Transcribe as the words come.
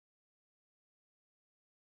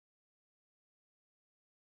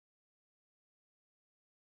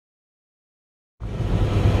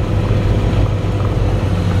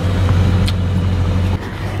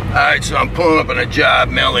Alright, so I'm pulling up on a job.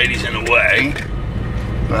 Mail lady's in the way.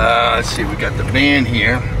 Let's see, we got the van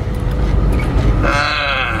here.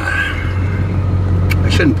 I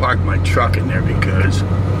shouldn't park my truck in there because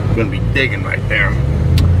I'm going to be digging right there. We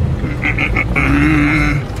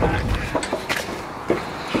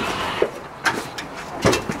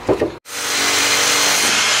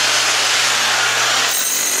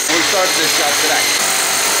started this job today.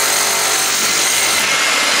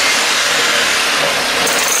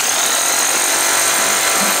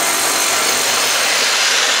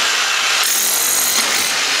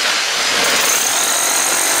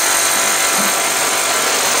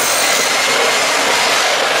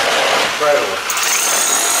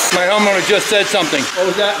 My homeowner just said something. What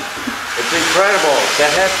was that? It's incredible. The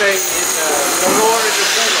Hefe is the roar is a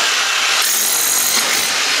singer.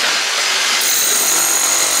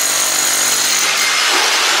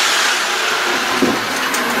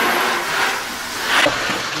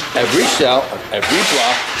 Every cell of every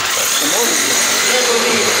block, that's the motor. You can't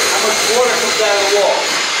believe how much water comes out of the wall.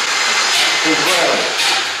 Incredible.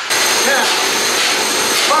 Now,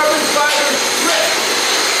 carbon fiber strip.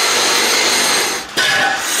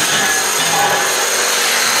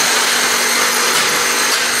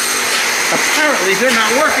 Apparently they're not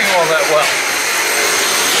working all that well.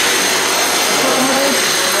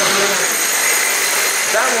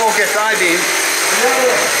 That wall gets I-beamed,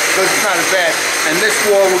 so it's not as bad. And this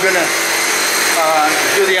wall we're gonna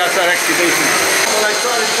do the outside excavation. When I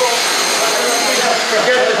started talking, I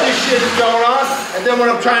forget that this shit is going on, and then when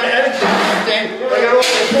I'm trying to edit this thing, I got all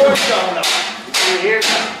the boards going up. You hear?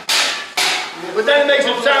 But then it makes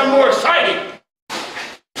it sound more exciting.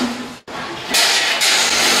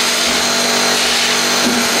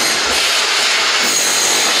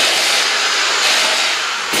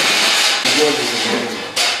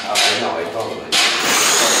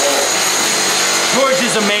 George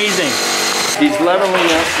is amazing. He's leveling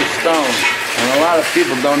out the stone, and a lot of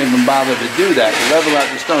people don't even bother to do that. To level out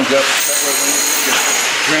the stones, that way when you get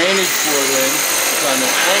drainage poured in, it's on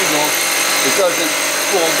an angle, it doesn't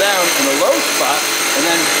fall down in a low spot and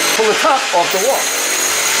then pull the top off the wall.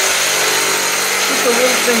 Just the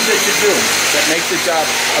little things that you do that make the job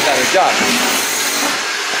a better job.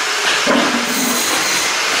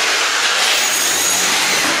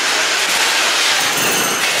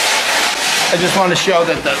 I just want to show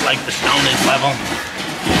that the stone is level.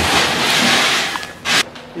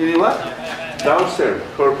 You need what? Downstairs.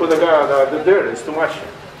 For put the dirt, it's too much.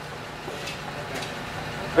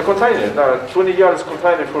 The container, the 20 yards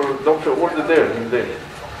container for dump all the dirt in there.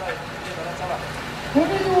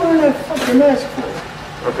 What are you wearing that fucking mask for?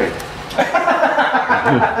 Okay.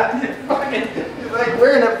 You're like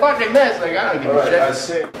wearing a fucking mask, like I don't give a shit. I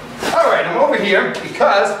see. Alright, I'm over here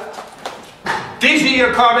because these are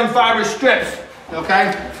your carbon fiber strips,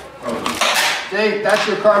 okay? See, that's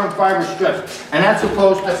your carbon fiber strips. And that's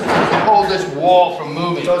supposed to hold this wall from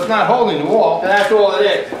moving. So it's not holding the wall, and that's all it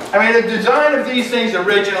is. I mean, the design of these things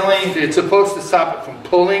originally, it's supposed to stop it from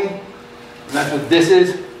pulling. And that's what this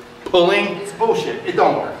is, pulling. It's bullshit, it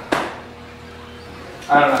don't work.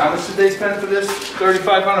 I don't know, how much did they spend for this?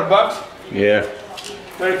 3,500 bucks? Yeah.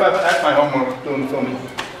 3,500, that's my homework doing the filming.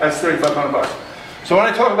 That's 3,500 bucks. So when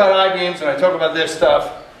I talk about I-beams and I talk about this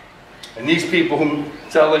stuff, and these people who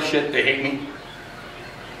sell this shit, they hate me.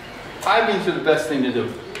 I-beams are the best thing to do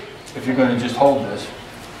if you're going to just hold this.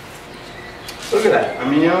 Look at that. I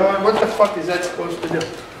mean, you know what the fuck is that supposed to do?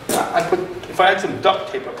 If I had some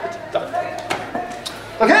duct tape, I'd put some duct tape.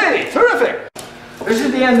 Okay, terrific. This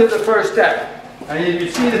is the end of the first step. And you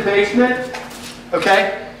see the basement,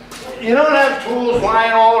 okay? You don't have tools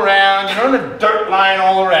lying all around. You don't have dirt lying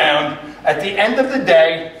all around. At the end of the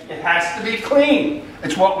day, it has to be clean.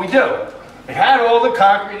 It's what we do. It had all the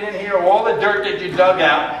concrete in here, all the dirt that you dug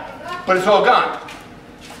out, but it's all gone.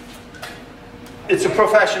 It's a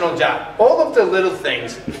professional job. All of the little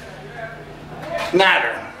things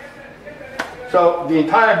matter. So the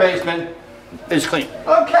entire basement is clean.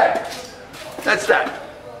 Okay, that's that.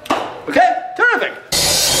 Okay, terrific.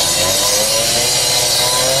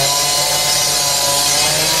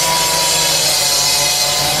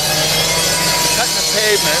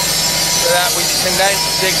 Pavement so that we can then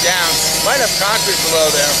dig down. Might have concrete below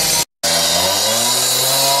there.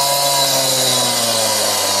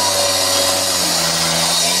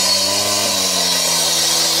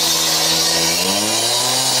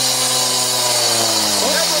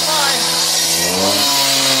 Never mind.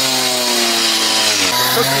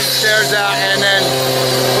 Took these stairs out and then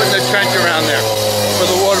putting the trench around there for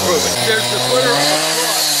the waterproofing. There's the footer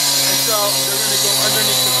across, and so they're going to go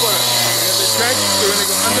underneath the footer. Trench, we're going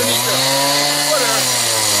to go underneath the footer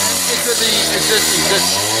and into the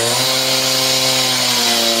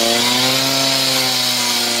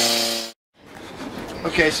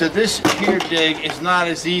Okay, so this here dig is not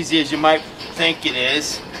as easy as you might think it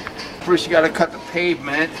is. First you got to cut the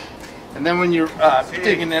pavement, and then when you're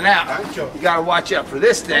digging it out, you got to watch out for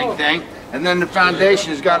this dang thing. And then the foundation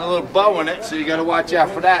has got a little bow in it, so you got to watch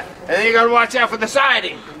out for that. And then you got to watch out for the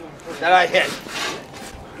siding that I hit.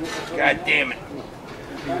 God damn it.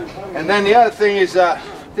 And then the other thing is,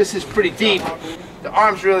 this is pretty deep. The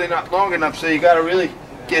arm's really not long enough, so you got to really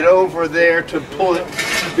get over there to pull it,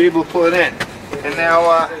 to be able to pull it in. And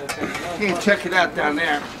now, you can check it out down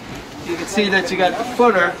there. You can see that you got the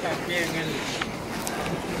footer.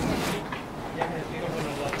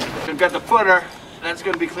 You've got the footer, that's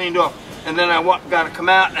going to be cleaned off. And then I got to come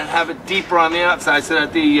out and have it deeper on the outside so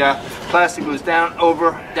that the plastic goes down,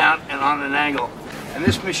 over, down, and on an angle. And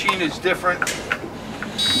this machine is different.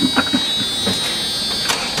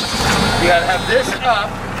 You got to have this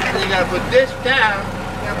up, and you got to put this down,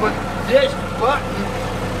 and put this button.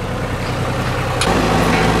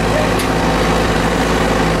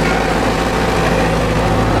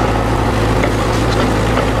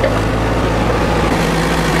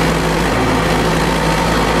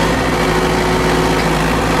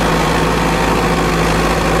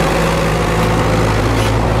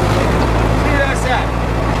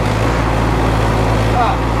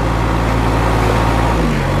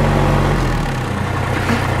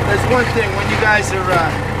 One thing, when you guys are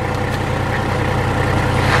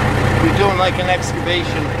you're doing like an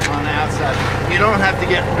excavation on the outside, you don't have to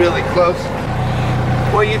get really close.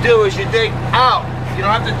 What you do is you dig out. You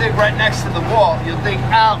don't have to dig right next to the wall. You'll dig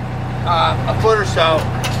out a foot or so,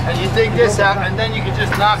 and you dig this out, and then you can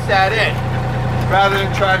just knock that in, rather than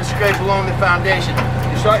try to scrape along the foundation.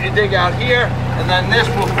 You start your dig out here, and then this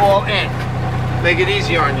will fall in. Make it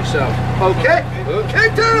easier on yourself. Okay? Okay,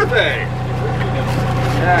 terrific!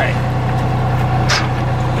 Alright.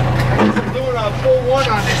 I'm doing a full one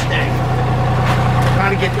on this thing.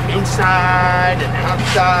 Trying to get the inside and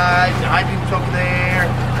outside, the hydrants over there.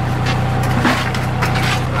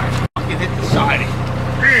 You can hit the siding.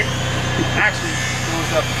 Actually, there was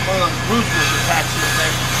one of those roof was attached to the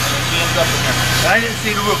thing, and it jammed up in there. But I didn't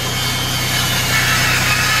see the roof.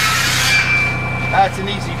 That's an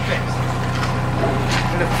easy fix.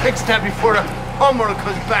 I'm gonna fix that before the homeowner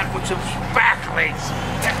comes back with some spackles.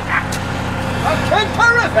 Okay,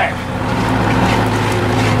 terrific!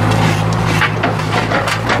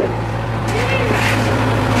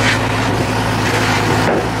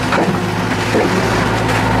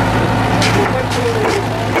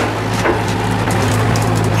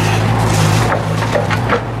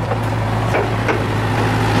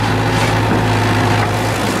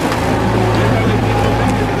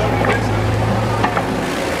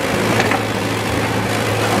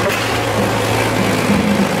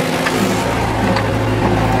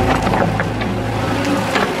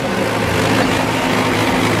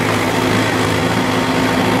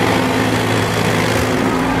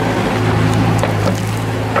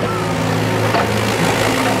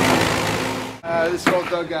 This all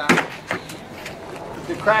dug out.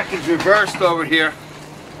 The crack is reversed over here.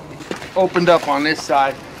 Opened up on this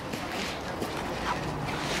side.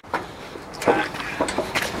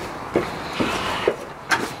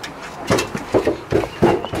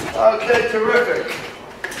 Okay, terrific.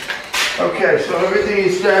 Okay, so everything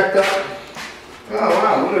is stacked up. Oh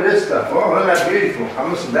wow, look at this stuff. Oh, isn't that beautiful? How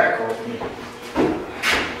much did that cost me?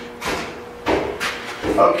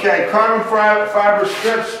 Okay, carbon fiber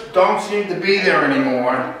strips don't seem to be there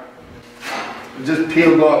anymore. Just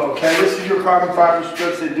peeled off, okay? This is your carbon fiber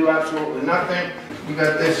strips. They do absolutely nothing. You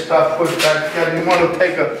got this stuff pushed back together. You want to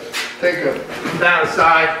take a down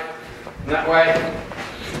side. That way,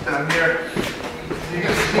 down here. So you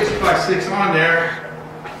got the 6x6 on there.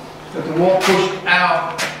 Got the wall pushed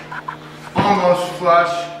out, almost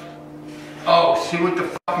flush. Oh, see what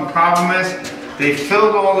the fucking problem is? They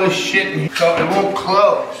filled all this shit in here, so it won't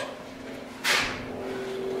close.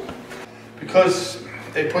 Because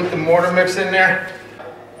they put the mortar mix in there,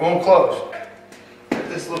 it won't close.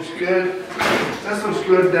 This looks good. This looks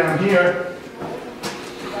good down here.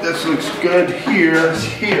 This looks good here. It's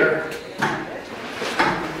here.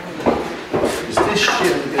 Is this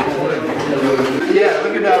shit? Yeah,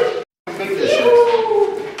 look at how big this is.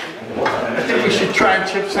 I think we should try and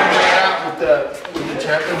chip some of that out with the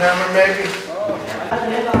chamfer hammer, maybe.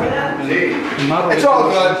 It's all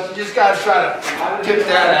good. You just gotta try to chip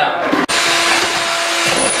that out.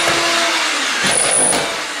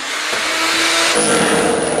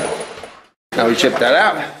 Now we chip that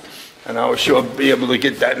out, and I will sure be able to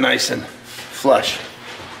get that nice and flush.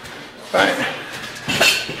 Right.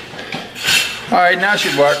 All right, now it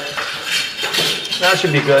should work. Now it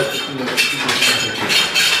should be good.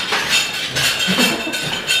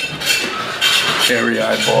 Hairy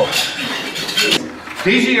eyeball.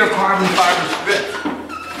 These are your carbon fiber strips.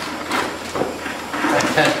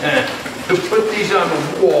 You put these on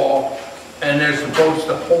the wall, and they're supposed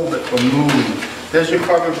to hold it from moving. There's your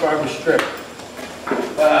carbon fiber strip.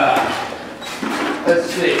 Let's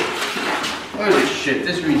see. Look at this shit.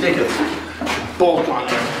 This is ridiculous. Bolt on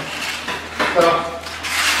there. So,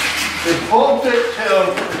 they bolt it to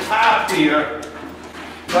the top here,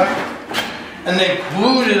 right? And they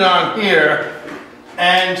glued it on here.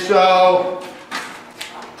 And so,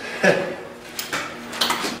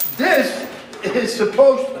 this is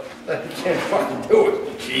supposed to, I can't fucking do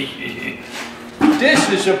it. This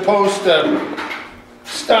is supposed to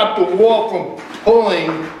stop the wall from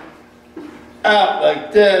pulling out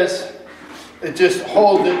like this. It just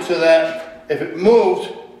holds it so that if it moves,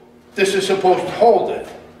 this is supposed to hold it.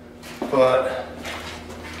 But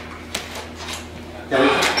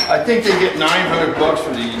I think they get $900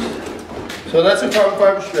 for these. So that's a carbon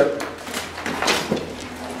fiber strip.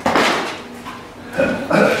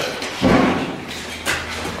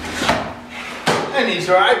 And these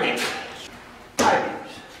are I-beams.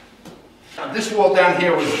 I-beams. Now this wall down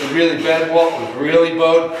here was a really bad wall. It was really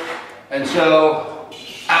bowed. And so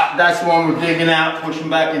that's the one we're digging out, pushing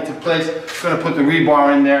back into place. Going to put the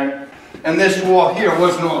rebar in there. And this wall here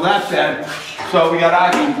wasn't all that bad. So we got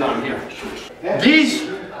I-beams on here. These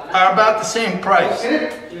are about the same price.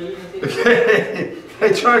 Okay?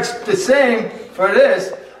 I charge the same for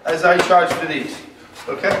this as I charge for these.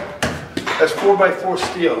 Okay? That's 4x4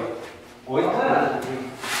 steel.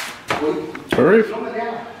 Terrific.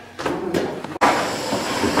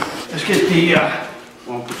 Let's get the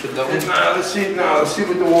let's see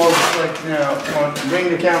what the wall looks like now. Come on, bring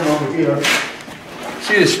the camera over here.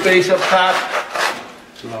 See the space up top?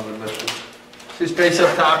 See the space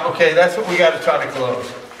up top? Okay, that's what we got to try to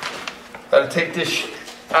close. Got to take this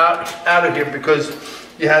out of here because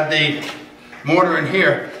you had the mortar in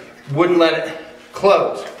here, wouldn't let it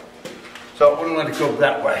close. So it wouldn't let it go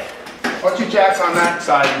that way. Why don't you jack on that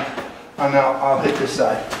side and I'll hit this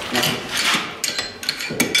side.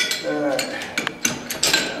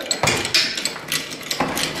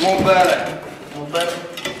 More better. More better.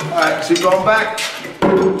 Alright, so going back.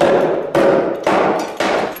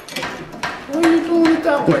 Why are you doing it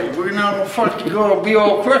that way? We're not fucking going to be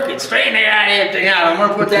all crooked. Straighten the goddamn thing out. I'm going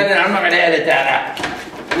to put that in. I'm not going to edit that out.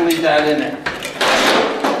 I'll leave that in there.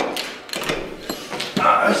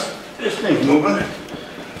 This thing's moving.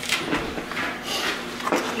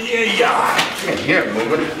 Yeah. I can hear it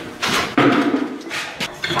moving.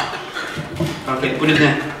 Okay, put it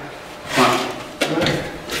there. Come on.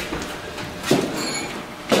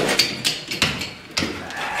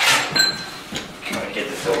 Can I get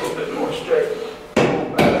this a little bit more straight?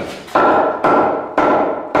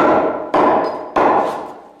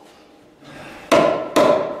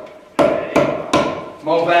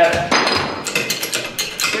 More better.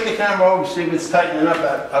 Bring the camera over, see if it's tightening up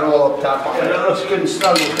at all up top. Yeah, that looks good and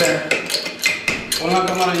snuggled there. Una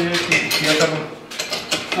cámara y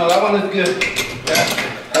no, that one is good. Yeah.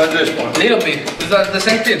 How's this one? Little bit. Is that the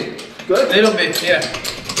same thing? Good? Little bit, yeah.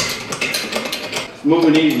 It's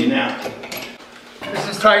moving easy now. This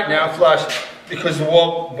is tight now, flush, because the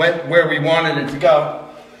wall went where we wanted it to go.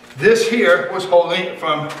 This here was holding it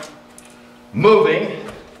from moving.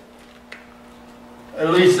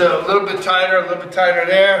 At least a little bit tighter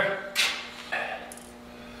there.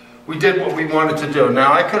 We did what we wanted to do.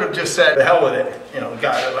 Now I could have just said, the hell with it. You know,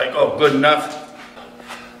 got it like, oh, good enough.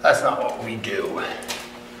 That's not what we do.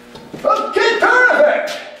 Okay,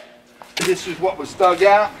 perfect. This is what was dug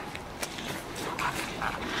out.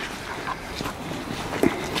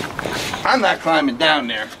 I'm not climbing down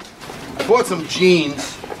there. I bought some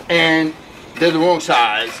jeans and they're the wrong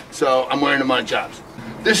size, so I'm wearing them on jobs.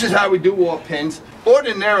 This is how we do wall pins.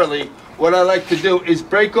 Ordinarily, what I like to do is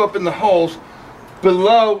break open the holes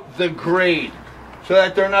below the grade so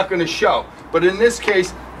that they're not going to show. But in this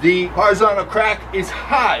case, the horizontal crack is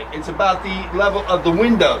high. It's about the level of the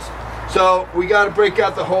windows. So we got to break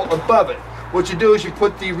out the hole above it. What you do is you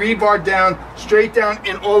put the rebar down, straight down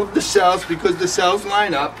in all of the cells because the cells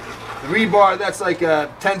line up. The rebar, that's like a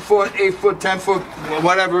 10 foot, 8 foot, 10 foot,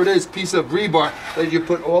 whatever it is, piece of rebar that you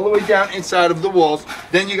put all the way down inside of the walls.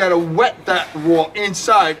 Then you got to wet that wall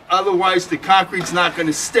inside, otherwise the concrete's not going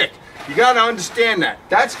to stick. You got to understand that.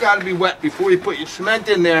 That's got to be wet before you put your cement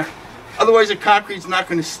in there. Otherwise the concrete's not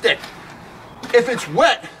going to stick. If it's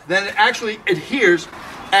wet, then it actually adheres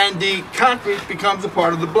and the concrete becomes a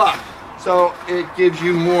part of the block. So it gives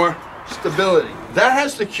you more stability. That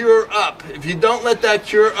has to cure up. If you don't let that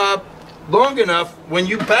cure up long enough, when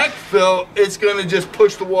you backfill, it's gonna just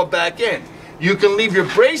push the wall back in. You can leave your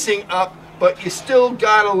bracing up, but you still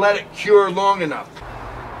gotta let it cure long enough.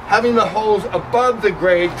 Having the holes above the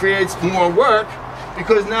grade creates more work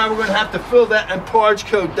because now we're gonna have to fill that and parge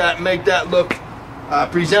coat that and make that look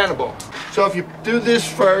presentable. So if you do this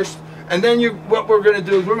first, and then what we're gonna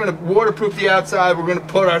do is we're gonna waterproof the outside, we're gonna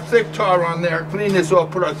put our thick tar on there, clean this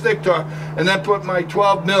off, put our thick tar, and then put my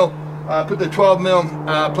 12 mil, put the 12 mil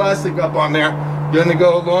plastic up on there. You're gonna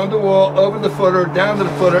go along the wall, over the footer, down to the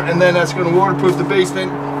footer, and then that's gonna waterproof the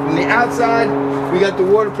basement. From the outside, we got the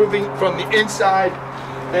waterproofing from the inside,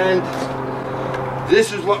 and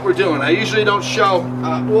this is what we're doing. I usually don't show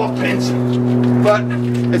wall pins, but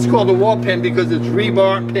it's called a wall pin because it's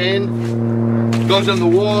rebar pin, goes on the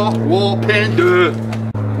wall pin. Duh.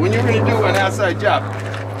 When you're gonna do an outside job,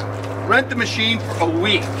 rent the machine for a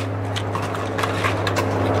week.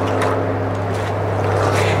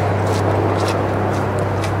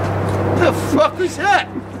 What the fuck was that?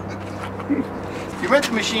 You rent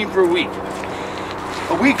the machine for a week.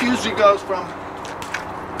 A week usually goes from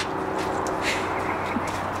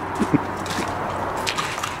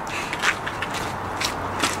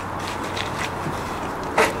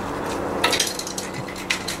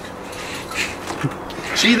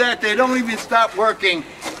see that? They don't even stop working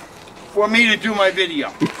for me to do my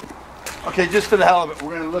video. Okay, just for the hell of it,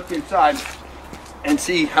 we're gonna look inside and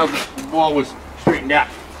see how the wall was straightened out.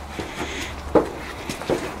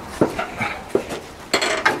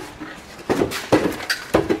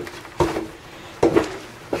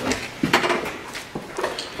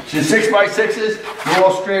 So 6x6s, they're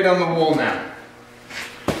all straight on the wall now.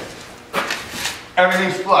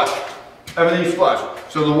 Everything's flush. Everything's flush.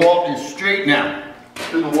 So the wall is straight now.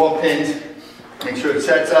 Do the wall pins, make sure it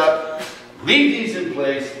sets up, leave these in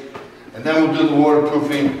place, and then we'll do the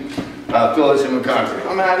waterproofing, fill this in with concrete.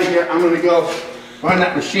 I'm out of here. I'm going to go run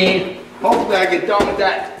that machine. Hopefully I get done with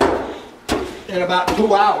that in about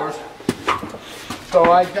 2 hours.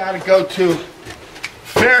 So I got to go to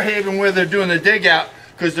Fairhaven where they're doing the dig out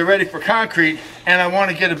because they're ready for concrete, and I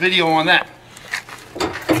want to get a video on that.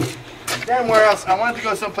 Then where else? I wanted to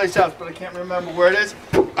go someplace else, but I can't remember where it is.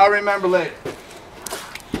 I'll remember later.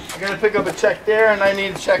 I gotta pick up a check there, and I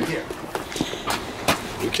need a check here.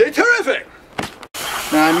 Okay, terrific.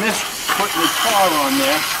 Now I missed putting the tar on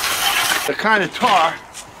there. The kind of tar,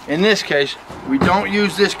 in this case, we don't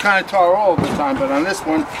use this kind of tar all the time, but on this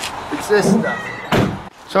one, it's this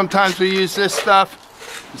stuff. Sometimes we use this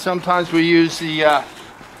stuff, and sometimes we use the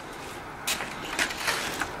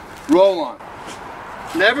roll-on.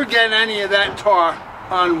 Never get any of that tar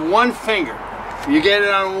on one finger. You get it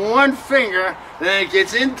on one finger, then it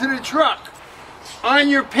gets into the truck, on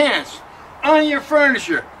your pants, on your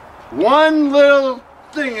furniture. One little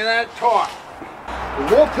thing of that tar.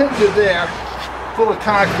 The wall pins are there, full of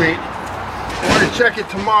concrete. I'm going to check it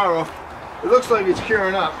tomorrow. It looks like it's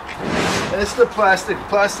curing up. And it's the plastic.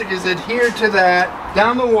 Plastic is adhered to that,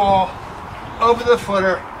 down the wall, over the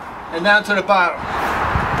footer, and down to the bottom.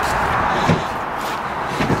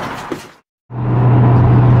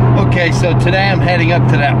 Okay, so today I'm heading up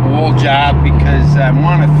to that wall job because I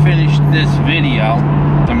want to finish this video.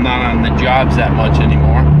 I'm not on the jobs that much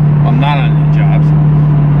anymore. I'm not on the jobs.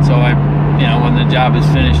 So when the job is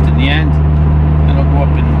finished in the end, then I'll go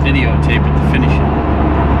up and videotape it to finish it.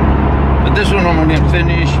 But this one I'm going to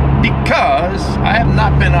finish because I have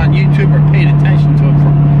not been on YouTube or paid attention to it for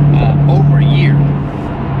over a year.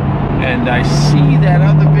 And I see that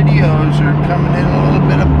other videos are coming in a little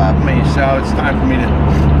bit above me, so it's time for me to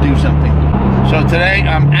do something. So today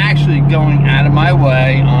I'm actually going out of my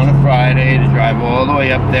way on a Friday to drive all the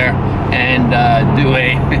way up there and do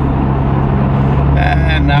a,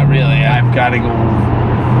 not really, I've got to go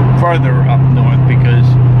further up north because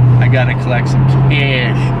I got to collect some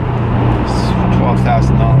cash,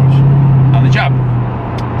 $12,000 on the job.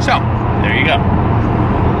 So, there you go.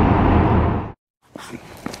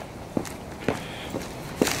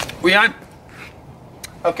 We on?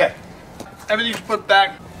 Okay. Everything's put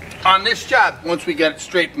back on this job. Once we get it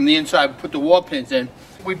straight from the inside, we put the wall pins in.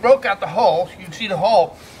 We broke out the hole. You can see the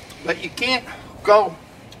hole, but you can't go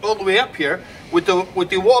all the way up here with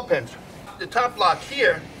the wall pins. The top block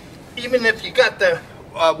here, even if you got the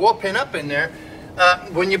wall pin up in there,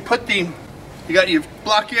 when you put you got your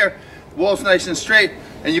block here, wall's nice and straight,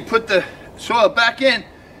 and you put the soil back in,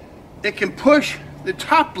 it can push the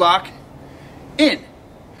top block in,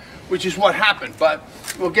 which is what happened, but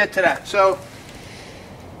we'll get to that. So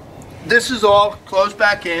this is all closed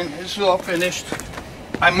back in. This is all finished.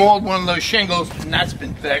 I mauled one of those shingles, and that's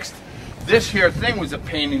been fixed. This here thing was a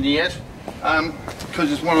pain in the ass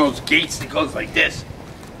because it's one of those gates that goes like this.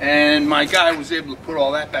 And my guy was able to put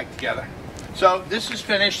all that back together. So this is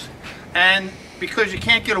finished, and because you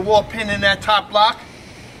can't get a wall pin in that top block,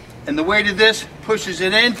 and the weight of this pushes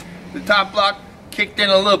it in, the top block kicked in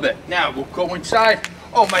a little bit. Now we'll go inside.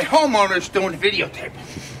 Oh, my homeowner's doing videotape.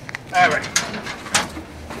 All right.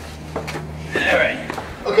 All right.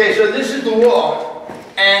 Okay, so this is the wall,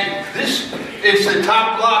 and this is the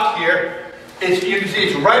top block here. You can see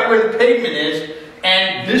it's right where the pavement is,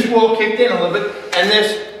 and this wall kicked in a little bit, and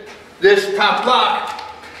this top block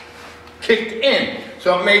kicked in,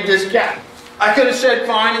 so it made this gap. I could have said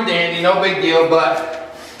fine and dandy, no big deal,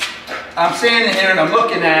 but I'm standing here and I'm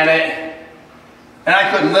looking at it, and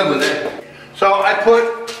I couldn't live with it. So I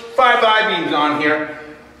put 5 I-beams on here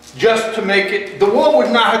just to make it, the wall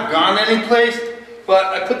would not have gone anyplace, but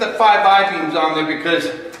I put the 5 I-beams on there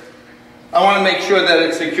because I want to make sure that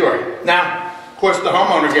it's secure. Now, of course, the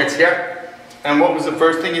homeowner gets here, and what was the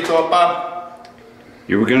first thing you thought, Bob?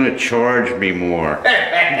 You were going to charge me more.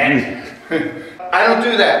 I don't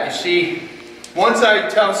do that. You see, once I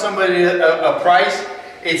tell somebody a price,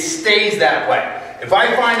 it stays that way. If I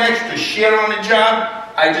find extra shit on the job,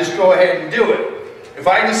 I just go ahead and do it. If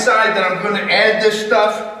I decide that I'm going to add this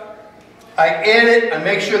stuff, I add it, I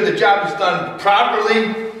make sure the job is done properly,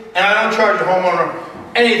 and I don't charge the homeowner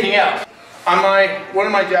anything else. On one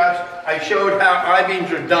of my jobs, I showed how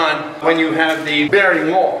I-beams are done when you have the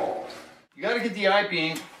bearing wall. You got to get the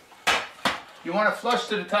I-beam. You want to flush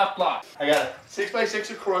to the top block. I got a 6x6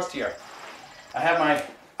 across here. I have my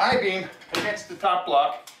I-beam against the top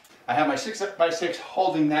block. I have my 6x6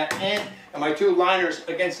 holding that in, and my 2 liners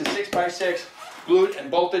against the 6x6 glued and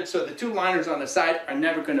bolted, so the 2 liners on the side are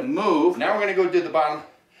never going to move. Now we're going to go do the bottom,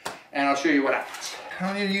 and I'll show you what happens.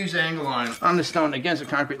 I'm going to use angle line on the stone against the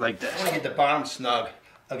concrete like this. I'm going to get the bottom snug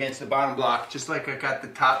against the bottom block, just like I got the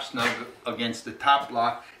top snug against the top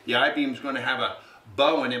block. The I-beam is going to have a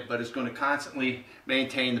bow in it, but it's going to constantly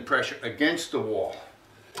maintain the pressure against the wall.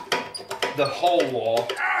 The whole wall.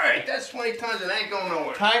 All right, that's 20 tons, it ain't going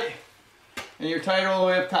nowhere. Tight, and you're tight all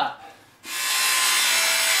the way up top.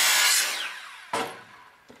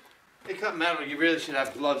 They cut metal, you really should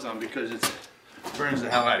have gloves on because it burns the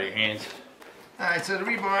hell out of your hands. All right, so the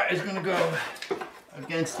rebar is going to go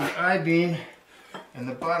against the I-beam and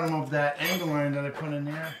the bottom of that angle line that I put in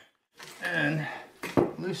there, and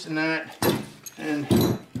loosen that, and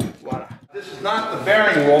voila. This is not the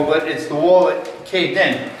bearing wall, but it's the wall that caved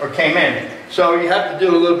in, or came in. So you have to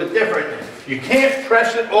do a little bit different. You can't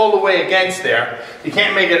press it all the way against there. You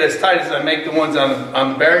can't make it as tight as I make the ones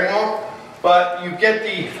on the bearing wall, but you get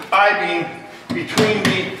the I-beam between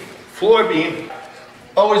the floor beam.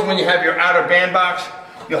 Always when you have your outer band box,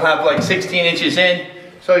 you'll have like 16 inches in,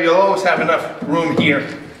 so you'll always have enough room here.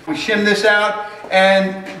 We shim this out,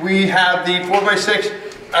 and we have the 4x6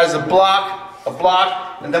 as a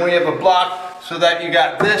block, and then we have a block so that you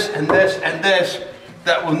got this and this and this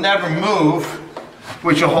that will never move,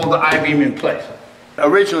 which will hold the I-beam in place.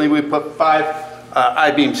 Originally we put 5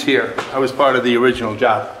 I-beams here. I was part of the original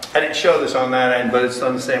job. I didn't show this on that end, but it's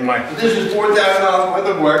done the same way. This is $4,000 worth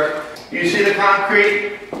of work. You see the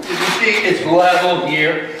concrete, you see it's level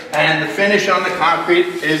here, and the finish on the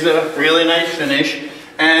concrete is a really nice finish.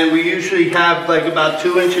 And we usually have like about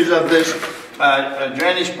 2 inches of this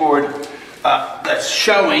drainage board that's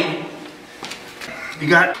showing. You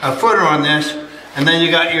got a footer on this, and then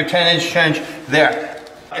you got your 10-inch trench there.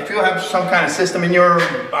 If you have some kind of system on your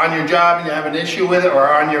job and you have an issue with it, or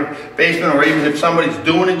on your basement, or even if somebody's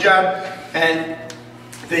doing a job and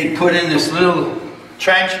they put in this little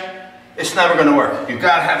trench, it's never going to work. You've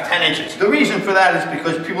got to have 10 inches. The reason for that is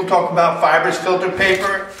because people talk about fibrous filter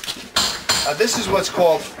paper. This is what's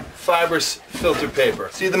called fibrous filter paper.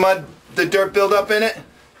 See the mud, the dirt buildup in it?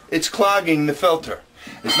 It's clogging the filter.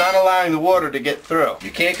 It's not allowing the water to get through.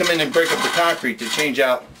 You can't come in and break up the concrete to change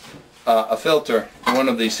out a filter in one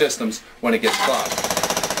of these systems when it gets clogged.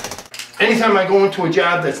 Anytime I go into a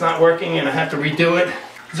job that's not working and I have to redo it,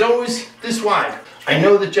 it's always this wide. I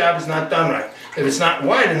know the job is not done right. If it's not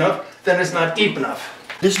wide enough, then it's not deep enough.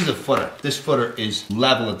 This is a footer. This footer is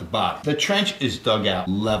level at the bottom. The trench is dug out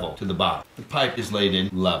level to the bottom. The pipe is laid in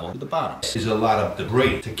level to the bottom. There's a lot of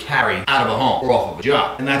debris to carry out of a home or off of a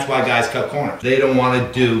job. And that's why guys cut corners. They don't want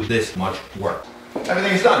to do this much work.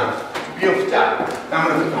 Everything's done. Beautiful job. Now I'm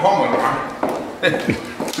going to put the homeowner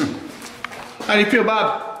on. How do you feel,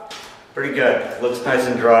 Bob? Pretty good. Looks nice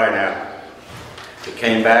and dry now. We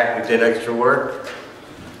came back, we did extra work.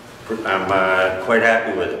 I'm quite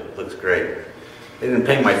happy with it. Looks great. They didn't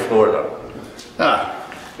paint my floor though.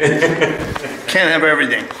 Can't have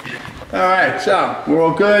everything. All right, so we're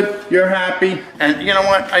all good. You're happy. And you know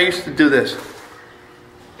what? I used to do this.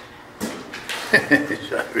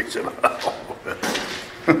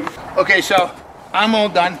 Okay, so I'm all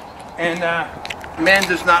done. And man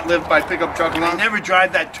does not live by pickup truck alone. I never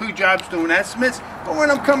drive that 2 jobs doing estimates. But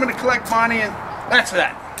when I'm coming to collect money, and that's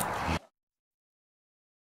that.